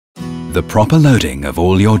The proper loading of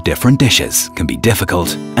all your different dishes can be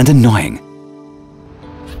difficult and annoying.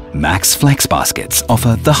 Max Flex baskets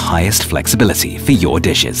offer the highest flexibility for your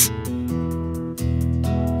dishes.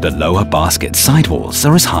 The lower basket sidewalls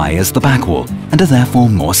are as high as the back wall and are therefore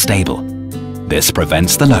more stable. This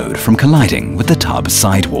prevents the load from colliding with the tub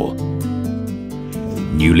sidewall.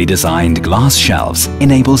 Newly designed glass shelves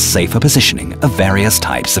enable safer positioning of various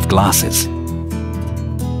types of glasses.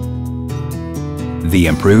 The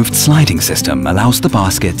improved sliding system allows the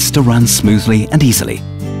baskets to run smoothly and easily,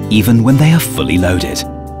 even when they are fully loaded.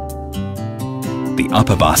 The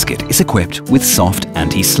upper basket is equipped with soft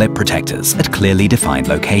anti-slip protectors at clearly defined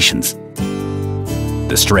locations.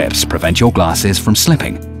 The strips prevent your glasses from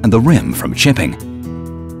slipping and the rim from chipping,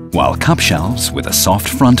 while cup shelves with a soft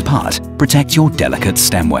front part protect your delicate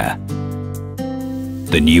stemware.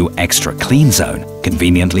 The new Extra Clean Zone,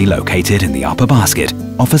 conveniently located in the upper basket,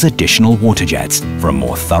 offers additional water jets for a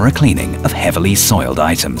more thorough cleaning of heavily soiled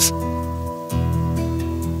items.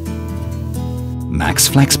 Max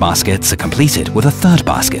Flex baskets are completed with a third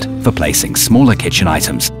basket for placing smaller kitchen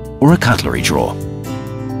items or a cutlery drawer.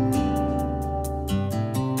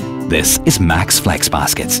 This is Max Flex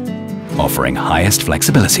baskets, offering highest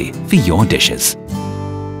flexibility for your dishes.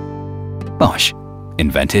 Bosch,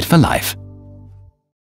 invented for life.